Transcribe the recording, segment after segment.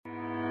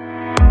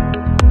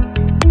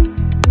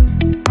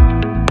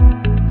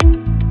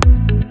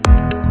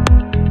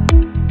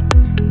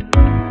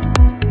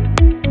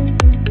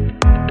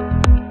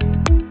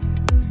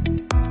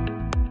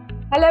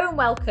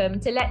welcome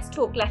to Let's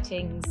Talk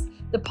Lettings,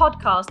 the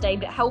podcast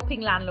aimed at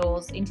helping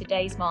landlords in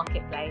today's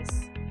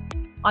marketplace.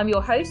 I'm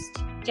your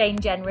host, Jane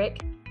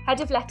Jenrick,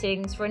 Head of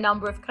Lettings for a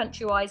number of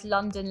Countrywide's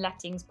London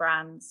lettings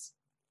brands.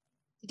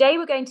 Today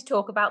we're going to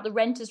talk about the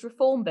Renters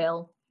Reform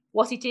Bill,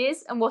 what it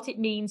is and what it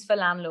means for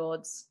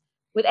landlords,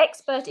 with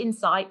expert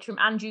insight from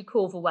Andrew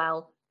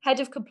Corverwell, Head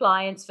of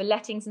Compliance for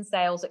Lettings and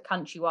Sales at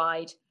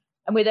Countrywide,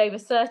 and with over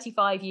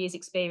 35 years'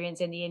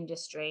 experience in the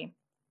industry.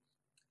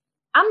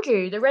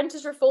 Andrew, the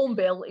Renters Reform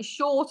Bill is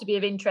sure to be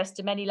of interest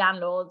to many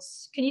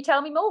landlords. Can you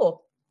tell me more?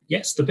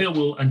 Yes, the bill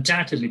will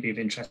undoubtedly be of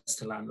interest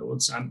to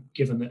landlords,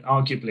 given that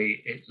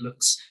arguably it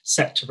looks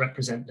set to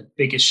represent the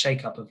biggest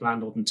shake-up of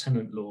landlord and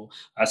tenant law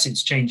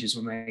since changes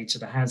were made to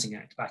the Housing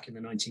Act back in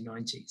the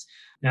 1990s.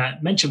 Now,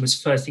 mention was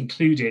first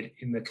included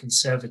in the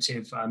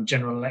Conservative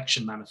General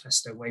Election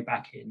Manifesto way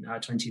back in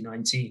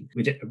 2019,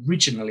 with it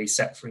originally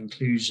set for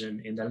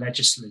inclusion in the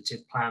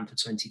legislative plan for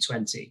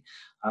 2020.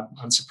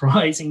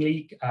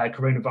 Unsurprisingly,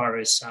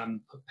 coronavirus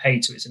put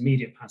paid to its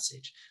immediate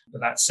passage.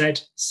 But that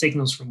said,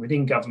 signals from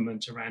within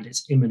government around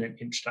its imminent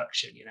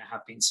introduction,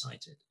 have been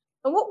cited.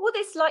 And what will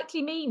this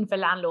likely mean for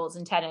landlords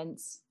and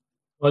tenants?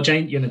 Well,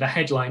 Jane, the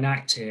headline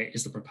act here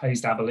is the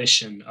proposed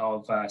abolition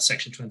of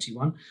Section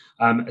 21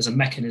 as a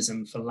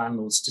mechanism for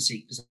landlords to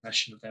seek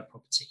possession of their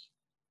property.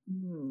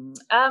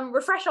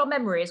 Refresh our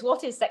memories.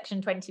 What is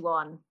Section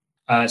 21?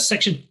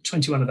 Section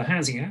 21 of the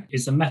Housing Act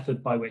is the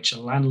method by which a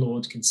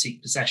landlord can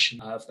seek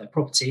possession of their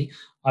property,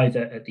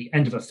 either at the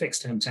end of a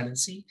fixed-term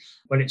tenancy,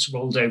 when it's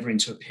rolled over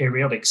into a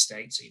periodic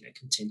state, so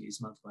continues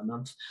month by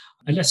month,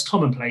 and less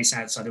commonplace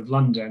outside of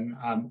London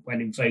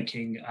when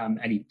invoking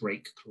any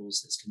break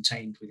clause that's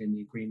contained within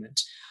the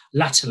agreement.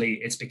 Latterly,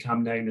 it's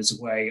become known as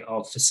a way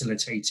of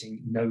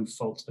facilitating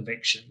no-fault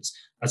evictions,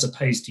 as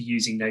opposed to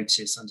using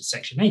notice under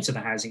Section 8 of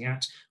the Housing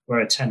Act, where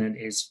a tenant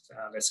is,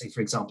 let's say,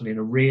 for example, in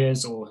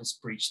arrears or has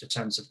breached the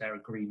terms of their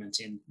agreement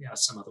in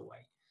some other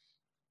way.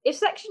 If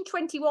Section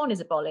 21 is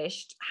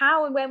abolished,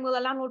 how and when will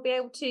a landlord be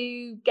able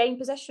to gain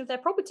possession of their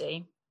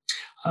property?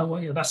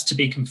 That's to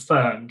be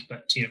confirmed,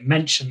 but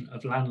mention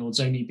of landlords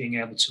only being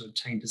able to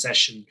obtain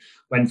possession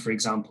when, for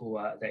example,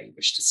 they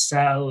wish to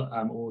sell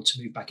or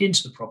to move back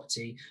into the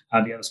property,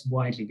 that's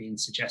widely being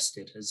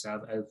suggested as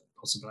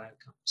possible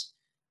outcomes.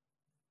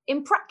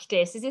 In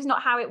practice, is this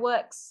not how it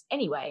works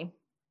anyway?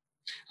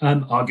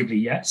 Arguably,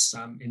 yes,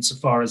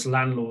 insofar as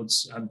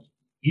landlords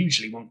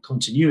usually want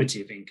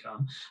continuity of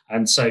income.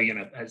 And so,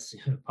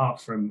 apart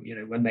from,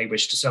 when they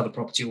wish to sell the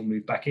property or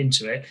move back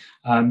into it,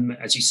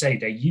 as you say,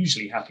 they're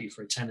usually happy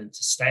for a tenant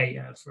to stay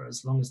for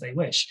as long as they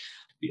wish.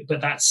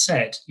 But that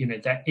said,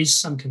 there is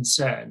some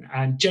concern,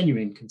 and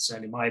genuine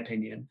concern, in my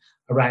opinion,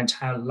 around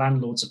how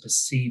landlords are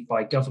perceived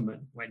by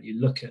government when you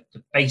look at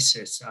the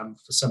basis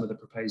for some of the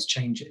proposed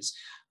changes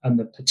and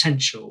the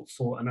potential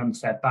for an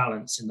unfair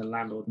balance in the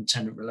landlord and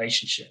tenant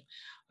relationship.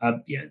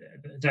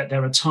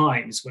 There are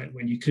times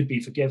when you could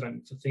be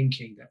forgiven for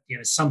thinking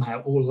that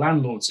somehow all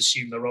landlords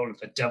assume the role of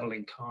the devil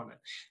incarnate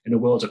in a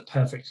world of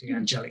perfectly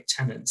angelic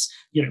tenants,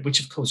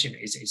 which of course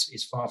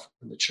is far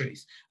from the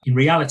truth. In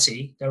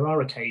reality, there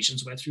are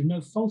occasions where, through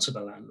no fault of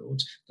a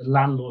landlord, the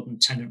landlord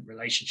and tenant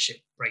relationship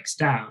breaks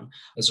down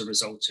as a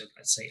result of,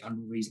 let's say,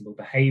 unreasonable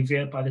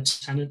behaviour by the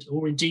tenant,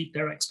 or indeed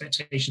their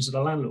expectations of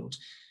the landlord.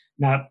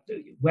 Now,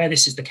 where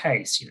this is the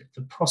case,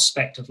 the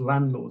prospect of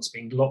landlords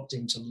being locked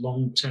into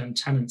long-term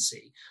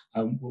tenancy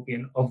will be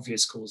an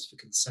obvious cause for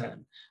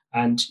concern.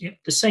 And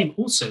the same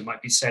also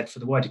might be said for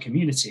the wider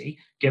community,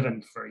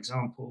 given, for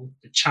example,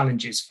 the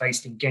challenges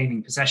faced in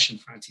gaining possession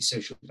for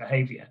antisocial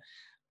behaviour.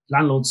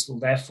 Landlords will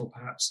therefore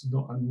perhaps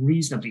not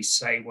unreasonably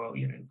say, well,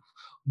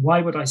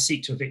 why would I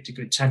seek to evict a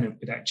good tenant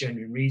without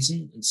genuine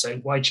reason? And so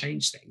why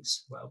change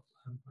things? Well,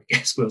 I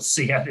guess we'll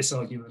see how this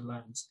argument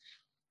lands.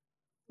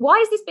 Why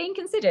is this being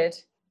considered?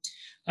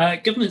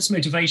 Government's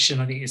motivation,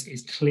 I think,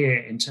 is clear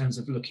in terms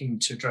of looking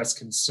to address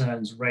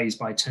concerns raised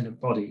by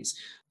tenant bodies,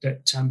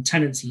 that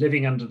tenants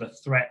living under the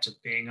threat of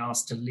being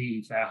asked to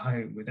leave their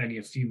home with only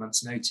a few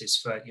months' notice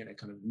for,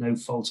 kind of no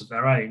fault of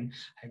their own,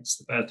 hence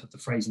the birth of the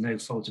phrase no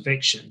fault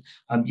eviction,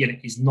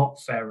 is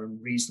not fair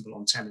and reasonable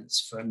on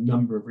tenants for a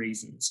number of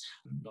reasons,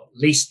 not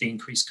least the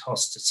increased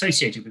costs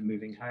associated with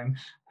moving home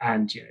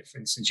and, for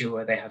instance,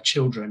 where they have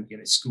children,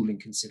 schooling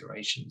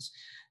considerations.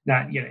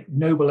 Now,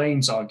 noble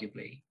aims,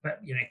 arguably,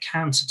 but,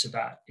 counter to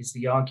that is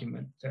the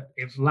argument that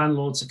if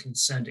landlords are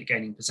concerned at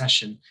gaining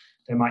possession,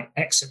 they might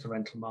exit the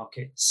rental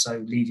market,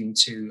 so leading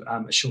to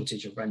a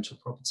shortage of rental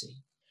property.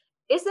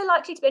 Is there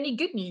likely to be any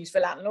good news for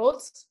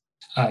landlords?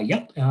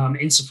 Yep.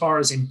 Insofar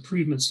as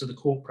improvements to the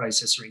court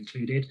process are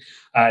included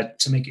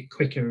to make it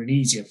quicker and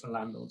easier for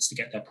landlords to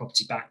get their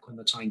property back when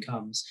the time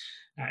comes.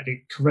 The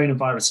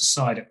coronavirus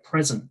aside, at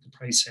present, the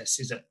process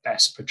is at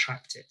best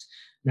protracted.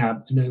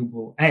 Now, a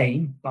noble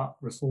aim, but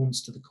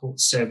reforms to the court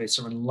service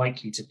are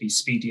unlikely to be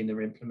speedy in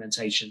their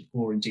implementation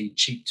or indeed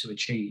cheap to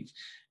achieve.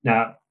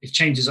 Now, if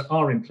changes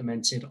are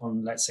implemented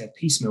on, let's say, a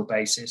piecemeal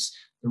basis,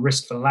 the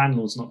risk for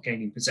landlords not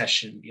gaining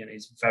possession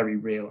is very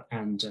real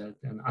and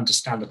an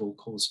understandable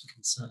cause for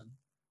concern.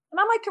 And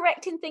am I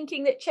correct in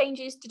thinking that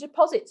changes to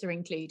deposits are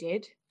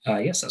included?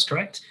 Yes, that's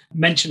correct.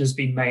 Mention has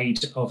been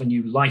made of a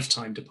new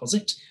lifetime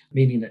deposit,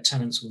 meaning that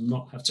tenants will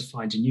not have to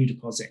find a new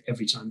deposit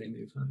every time they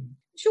move home.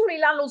 Surely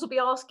landlords will be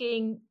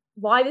asking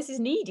why this is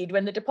needed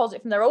when the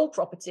deposit from their old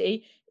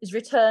property is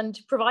returned,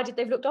 provided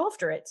they've looked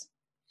after it.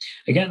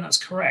 Again, that's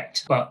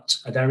correct, but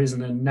there is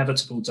an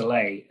inevitable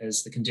delay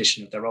as the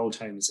condition of their old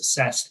home is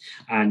assessed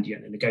and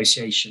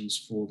negotiations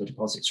for the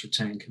deposit's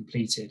return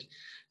completed.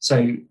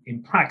 So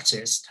in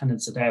practice,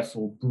 tenants are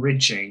therefore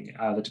bridging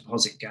the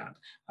deposit gap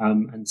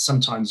and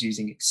sometimes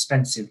using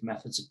expensive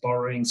methods of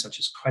borrowing, such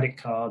as credit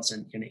cards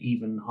and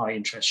even high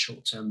interest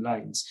short-term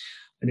loans.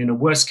 And in a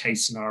worst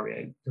case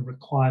scenario, the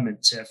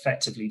requirement to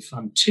effectively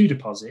fund two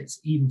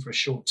deposits, even for a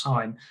short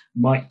time,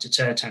 might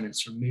deter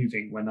tenants from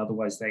moving when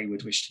otherwise they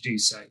would wish to do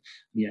so.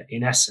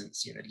 In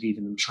essence,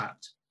 leaving them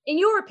trapped. In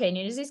your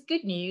opinion, is this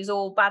good news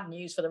or bad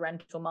news for the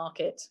rental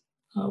market?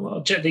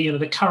 Well,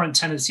 the current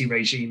tenancy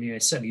regime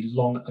is certainly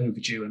long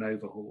overdue an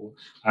overhaul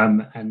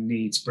and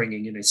needs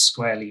bringing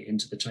squarely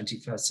into the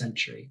 21st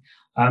century.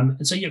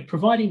 And so,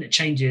 providing that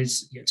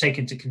changes take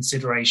into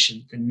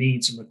consideration the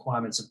needs and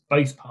requirements of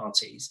both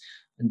parties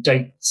and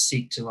don't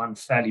seek to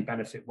unfairly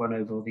benefit one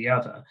over the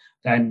other,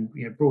 then,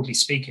 broadly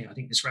speaking, I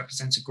think this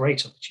represents a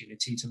great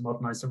opportunity to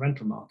modernise the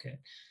rental market.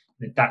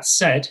 That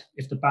said,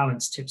 if the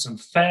balance tips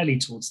unfairly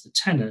towards the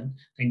tenant,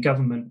 then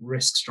government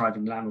risks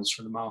driving landlords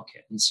from the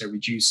market and so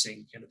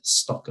reducing the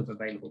stock of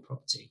available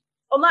property.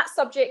 On that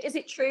subject, is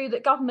it true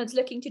that government's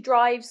looking to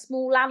drive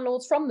small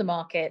landlords from the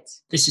market?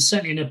 This is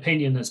certainly an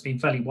opinion that's been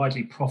fairly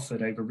widely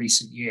proffered over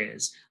recent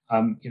years.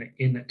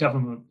 In that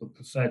government would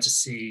prefer to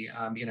see,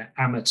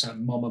 amateur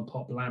mom and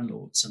pop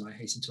landlords, and I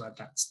hasten to add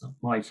that's not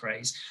my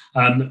phrase,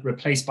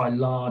 replaced by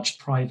large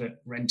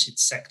private rented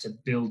sector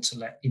build to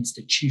let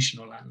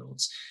institutional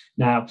landlords.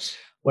 Now,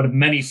 one of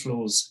many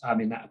flaws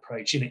in that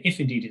approach, if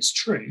indeed it's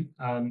true,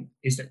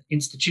 is that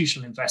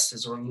institutional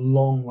investors are a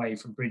long way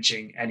from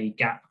bridging any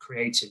gap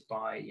created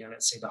by,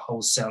 let's say, the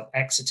wholesale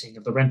exiting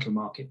of the rental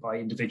market by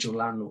individual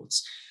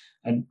landlords.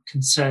 And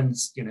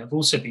concerns, have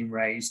also been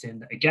raised in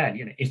that,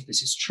 again, if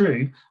this is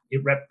true,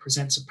 it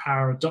represents a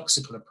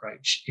paradoxical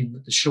approach in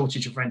that the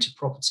shortage of rented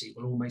property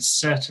will almost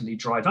certainly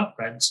drive up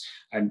rents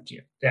and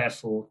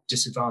therefore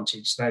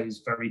disadvantage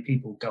those very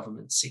people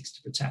government seeks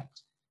to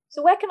protect.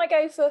 So where can I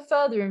go for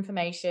further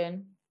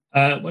information?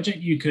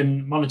 You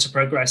can monitor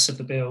progress of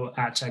the bill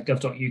at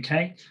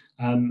gov.uk.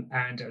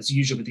 And as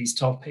usual with these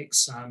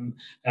topics,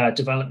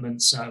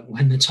 developments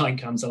when the time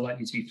comes are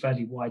likely to be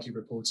fairly widely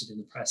reported in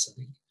the press, I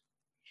think.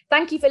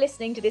 Thank you for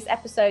listening to this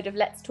episode of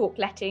Let's Talk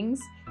Lettings.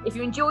 If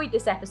you enjoyed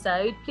this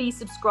episode, please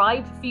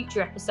subscribe for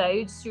future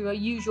episodes through our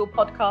usual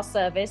podcast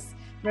service.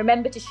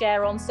 Remember to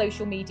share on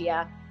social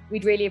media.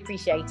 We'd really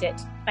appreciate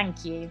it.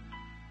 Thank you.